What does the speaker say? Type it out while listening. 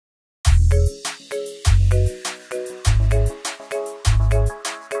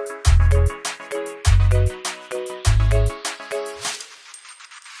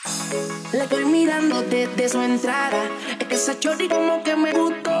la estoy mirando desde su entrada. Es que esa chorri como que me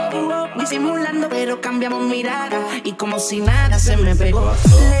gustó. Disimulando pero cambiamos mirada. Y como si nada se me pegó.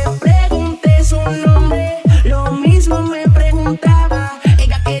 Le pregunté su nombre, lo mismo me preguntaba.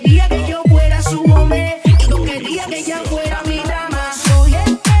 Ella quería que yo fuera su hombre y yo quería que ella fuera mi dama. Soy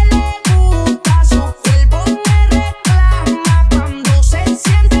el que le gusta, su cuerpo me reclama. Cuando se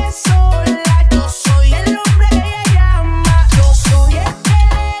siente sola, yo soy el hombre que ella llama. Yo soy el que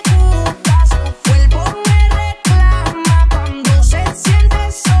le gusta, su cuerpo me reclama. Cuando se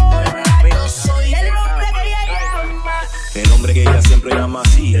siente sola, yo soy el hombre que ella llama. El hombre que ella siempre llama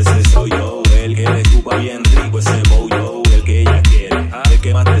así, ese soy yo. El que le chupa bien rico ese bollo. El que ella quiere, el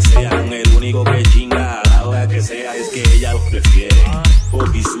que más desea. Con el único que chinga a la hora que sea. Es que ella lo prefiere.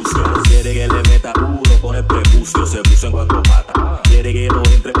 Porque sucio, quiere que le meta duro con el prepucio. Se puso en 4 patas. Quiere que no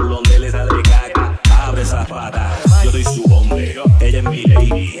entre por donde le sale caca. Abre esas patas. Yo soy su hombre, ella es mi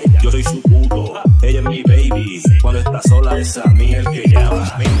lady. Yo soy su puto, ella es mi baby. Cuando está sola es a mí el que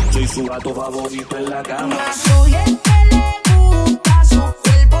llama. Soy su gato favorito en la cama. Yo soy el que le gusta, su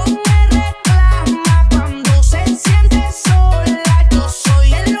cuerpo me reclama. Cuando se siente sola, yo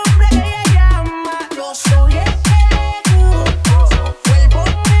soy el hombre que ella llama. Yo soy el que le gusta, su cuerpo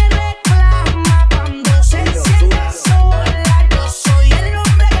me reclama. Cuando se siente sola, yo soy el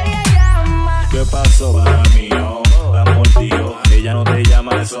hombre que ella llama. ¿Qué pasó, para mí? La mordió. Ella no te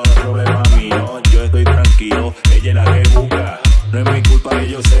llama, eso no es problema mío. Yo estoy tranquilo, ella es la que busca. No es mi culpa que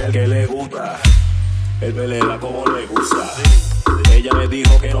yo sé el que le gusta. Él pelea como le gusta. Ella me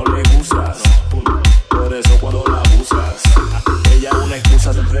dijo que no le gustas. Por eso cuando la buscas, ella una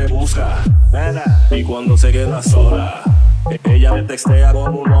excusa siempre busca. Y cuando se queda sola, ella me textea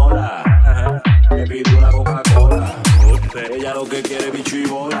con un hola. Me pide una Coca-Cola. Ella lo que quiere es bicho y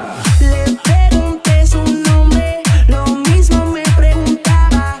bola.